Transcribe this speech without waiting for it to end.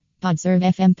Podserve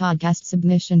FM podcast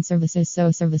submission services. So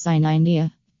service in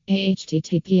India.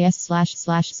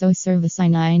 https:// service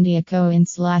in India co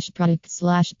product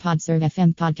podserve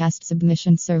FM podcast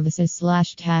submission services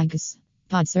 /tags.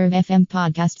 Podserve FM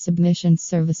podcast submission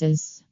services.